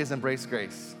last point is embrace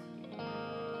grace.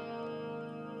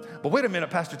 But wait a minute,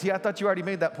 Pastor T, I thought you already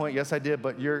made that point. Yes, I did,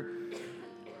 but you're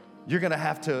going to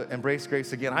have to embrace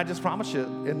grace again. I just promise you,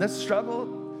 in this struggle,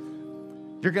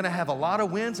 you're going to have a lot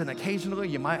of wins, and occasionally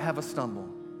you might have a stumble.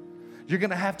 You're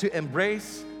going to have to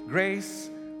embrace grace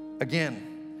again.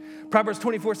 Proverbs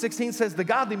 24:16 says, the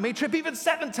godly may trip even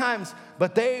 7 times,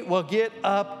 but they will get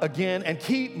up again and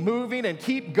keep moving and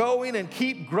keep going and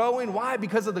keep growing. Why?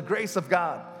 Because of the grace of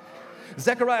God.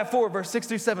 Zechariah 4, verse 6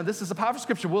 through 7. This is a powerful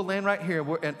scripture. We'll land right here,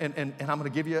 and I'm going to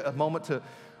give you a moment to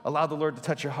allow the Lord to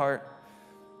touch your heart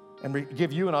and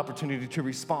give you an opportunity to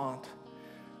respond.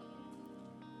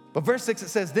 But verse 6, it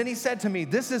says, then he said to me,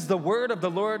 this is the word of the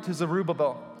Lord to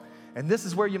Zerubbabel. And this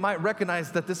is where you might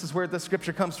recognize that this is where the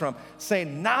scripture comes from,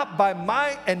 saying, not by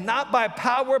might and not by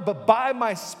power, but by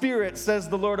my spirit, says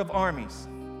the Lord of armies.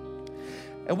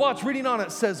 And watch, reading on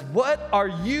it says, what are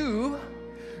you,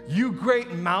 you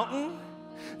great mountain?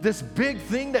 This big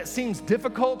thing that seems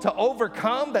difficult to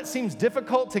overcome, that seems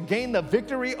difficult to gain the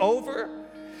victory over.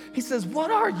 He says,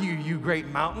 what are you, you great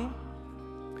mountain?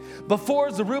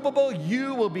 Before Zerubbabel,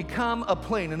 you will become a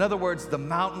plain. In other words, the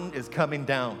mountain is coming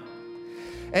down.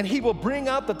 And he will bring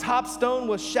out the top stone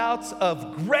with shouts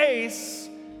of grace,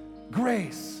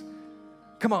 grace.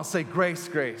 Come on, say grace,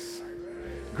 grace.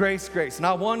 Grace, grace.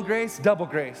 Not one grace, double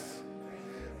grace.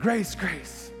 Grace,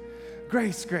 grace.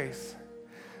 Grace, grace.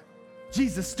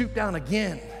 Jesus stooped down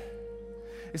again.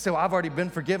 You say, well, I've already been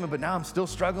forgiven, but now I'm still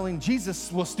struggling.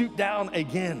 Jesus will stoop down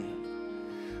again.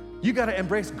 You got to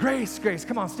embrace grace, grace.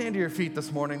 Come on, stand to your feet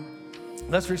this morning.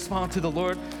 Let's respond to the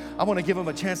Lord. I want to give him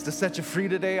a chance to set you free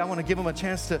today. I want to give him a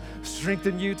chance to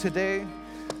strengthen you today.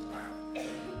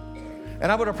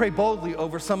 And I want to pray boldly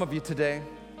over some of you today.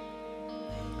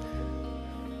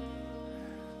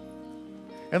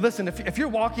 And listen, if you're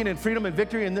walking in freedom and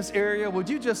victory in this area, would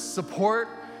you just support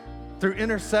through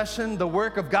intercession the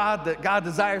work of God that God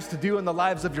desires to do in the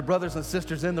lives of your brothers and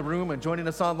sisters in the room and joining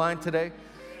us online today?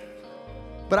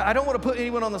 But I don't want to put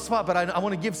anyone on the spot, but I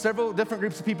want to give several different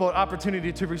groups of people an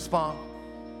opportunity to respond.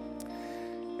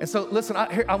 And so listen,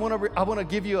 I want to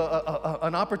give you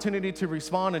an opportunity to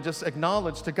respond and just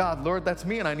acknowledge to God, Lord, that's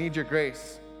me and I need your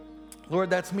grace. Lord,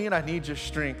 that's me and I need your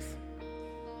strength.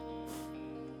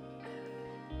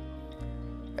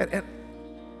 And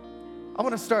I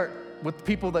want to start with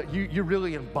people that you're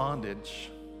really in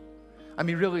bondage. I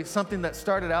mean, really, something that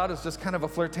started out as just kind of a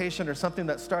flirtation or something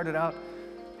that started out,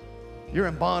 you're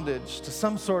in bondage to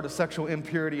some sort of sexual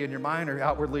impurity in your mind, or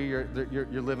outwardly you're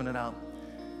living it out.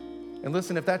 And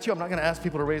listen, if that's you, I'm not going to ask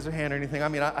people to raise their hand or anything. I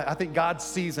mean, I think God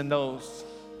sees and knows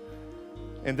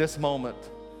in this moment.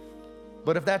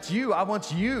 But if that's you, I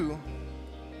want you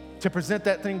to present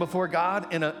that thing before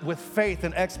God with faith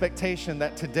and expectation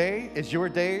that today is your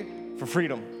day for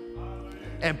freedom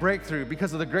and breakthrough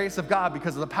because of the grace of God,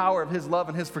 because of the power of his love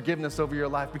and his forgiveness over your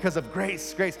life, because of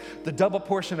grace, the double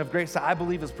portion of grace that I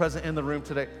believe is present in the room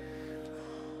today.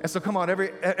 And so come on,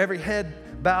 every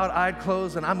head bowed, eye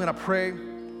closed, and I'm going to pray.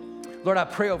 Lord, I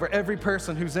pray over every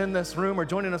person who's in this room or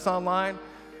joining us online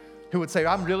who would say,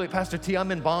 Pastor T,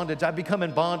 I'm in bondage. I've become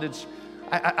in bondage.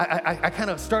 I kind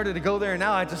of started to go there, and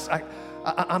now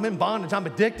I'm in bondage. I'm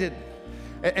addicted.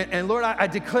 And Lord, I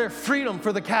declare freedom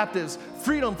for the captives,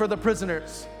 freedom for the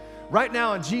prisoners. Right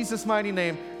now, in Jesus' mighty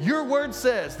name, your word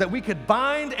says that we could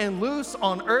bind and loose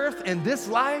on earth in this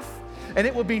life, and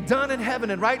it will be done in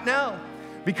heaven. And right now,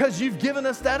 because you've given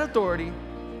us that authority,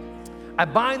 I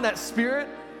bind that spirit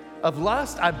of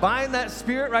lust. I bind that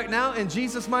spirit right now in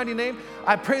Jesus' mighty name.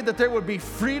 I pray that there would be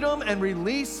freedom and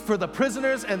release for the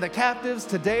prisoners and the captives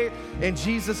today in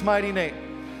Jesus' mighty name.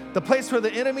 The place where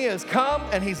the enemy has come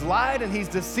and he's lied and he's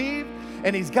deceived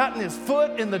and he's gotten his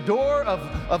foot in the door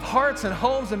of hearts and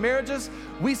homes and marriages,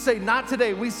 we say not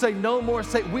today. We say no more.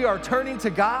 Say we are turning to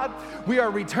God. We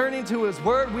are returning to his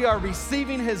word. We are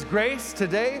receiving his grace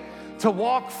today to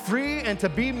walk free and to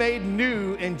be made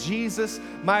new in Jesus'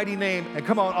 mighty name. And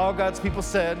come on, all God's people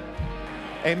said,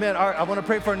 amen. All right, I want to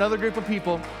pray for another group of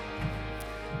people.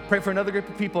 Pray for another group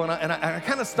of people. And I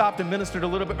kind of stopped and ministered a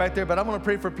little bit right there, but I want to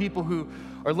pray for people who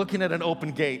are looking at an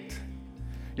open gate.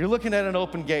 You're looking at an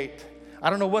open gate.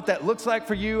 I don't know what that looks like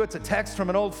for you. It's a text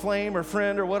from an old flame or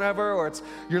friend or whatever, or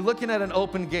you're looking at an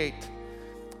open gate.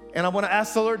 And I want to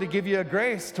ask the Lord to give you a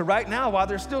grace to right now, while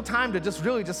there's still time, to just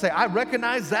say, I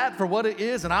recognize that for what it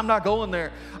is, and I'm not going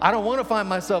there. I don't want to find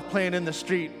myself playing in the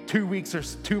street 2 weeks or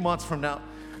 2 months from now.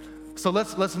 So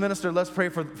let's minister, let's pray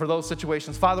for those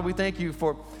situations. Father, we thank you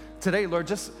for today, Lord.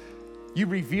 Just you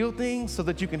reveal things so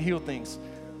that you can heal things.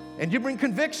 And you bring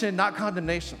conviction, not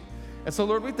condemnation. And so,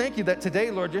 Lord, we thank you that today,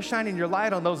 Lord, you're shining your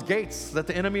light on those gates that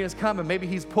the enemy has come, and maybe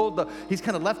he's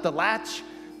kind of left the latch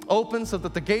open so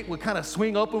that the gate would kind of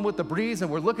swing open with the breeze, and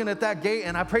we're looking at that gate.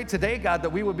 And I pray today, God, that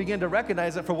we would begin to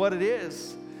recognize it for what it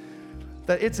is,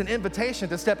 that it's an invitation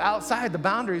to step outside the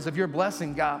boundaries of your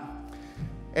blessing, God.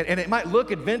 And it might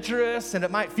look adventurous and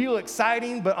it might feel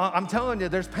exciting, but I'm telling you,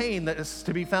 there's pain that is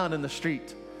to be found in the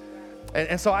street.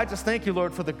 And so I just thank you,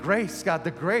 Lord, for the grace, God,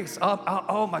 the grace.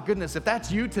 Oh my goodness, if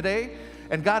that's you today,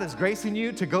 and God is gracing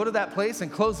you to go to that place and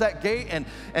close that gate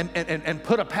and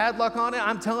put a padlock on it,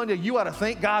 I'm telling you, you ought to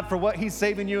thank God for what he's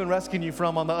saving you and rescuing you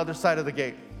from on the other side of the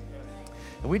gate.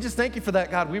 And we just thank you for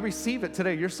that, God. We receive it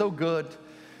today. You're so good.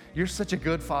 You're such a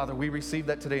good Father. We receive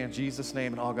that today in Jesus'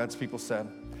 name, and all God's people said.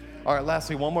 All right,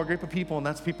 lastly, one more group of people, and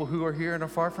that's people who are here and are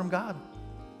far from God.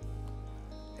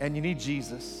 And you need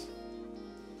Jesus.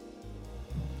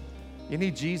 You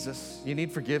need Jesus. You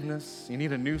need forgiveness. You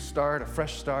need a new start, a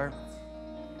fresh start.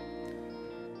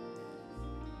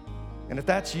 And if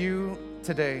that's you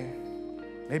today,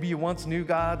 maybe you once knew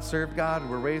God, served God,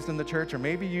 were raised in the church, or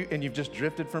maybe you've just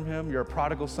drifted from Him. You're a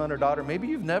prodigal son or daughter. Maybe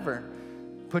you've never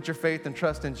put your faith and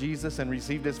trust in Jesus and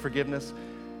received His forgiveness.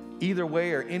 Either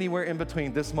way or anywhere in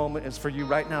between, this moment is for you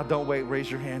right now. Don't wait.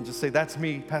 Raise your hand. Just say, that's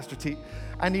me, Pastor T.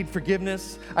 I need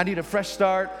forgiveness. I need a fresh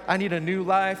start. I need a new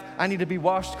life. I need to be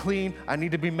washed clean. I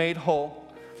need to be made whole.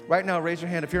 Right now, raise your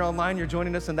hand. If you're online, you're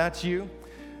joining us, and that's you.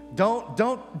 Don't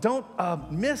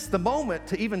miss the moment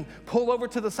to even pull over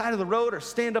to the side of the road or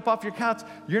stand up off your couch.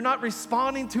 You're not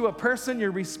responding to a person. You're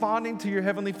responding to your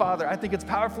Heavenly Father. I think it's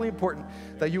powerfully important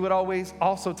that you would always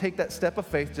also take that step of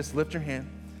faith. Just lift your hand.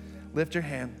 Lift your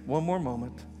hand. One more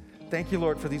moment. Thank you,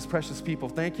 Lord, for these precious people.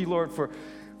 Thank you, Lord, for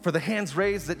the hands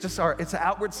raised that just are, it's an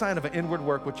outward sign of an inward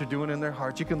work, what you're doing in their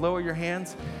hearts. You can lower your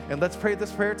hands, and let's pray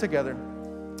this prayer together.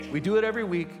 We do it every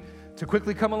week to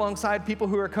quickly come alongside people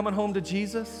who are coming home to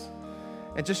Jesus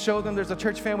and just show them there's a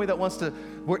church family that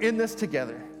we're in this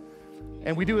together.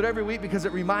 And we do it every week because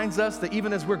it reminds us that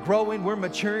even as we're growing, we're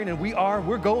maturing, and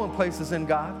we're going places in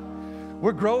God.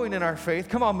 We're growing in our faith.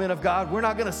 Come on, men of God. We're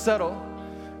not going to settle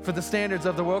for the standards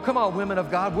of the world. Come on, women of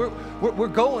God. We're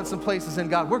going some places in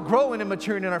God. We're growing and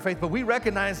maturing in our faith, but we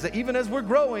recognize that even as we're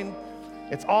growing,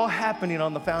 it's all happening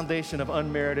on the foundation of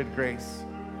unmerited grace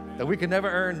that we can never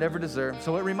earn, never deserve.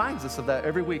 So it reminds us of that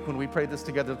every week when we pray this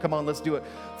together. Come on, let's do it.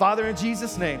 Father, in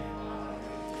Jesus' name,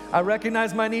 I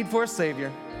recognize my need for a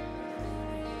Savior,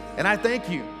 and I thank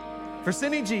you for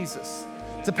sending Jesus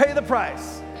to pay the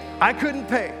price I couldn't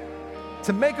pay,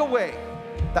 to make a way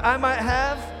that I might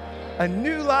have a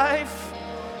new life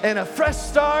and a fresh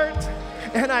start.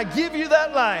 And I give you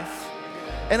that life,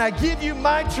 and I give you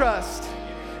my trust.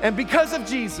 And because of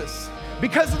Jesus,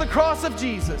 because of the cross of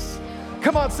Jesus,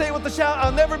 come on, say it with a shout,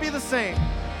 I'll never be the same.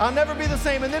 I'll never be the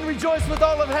same. And then rejoice with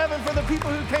all of heaven for the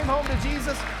people who came home to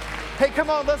Jesus. Hey,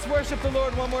 come on, let's worship the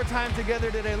Lord one more time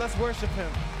together today. Let's worship Him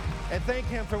and thank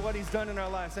Him for what He's done in our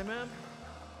lives. Amen.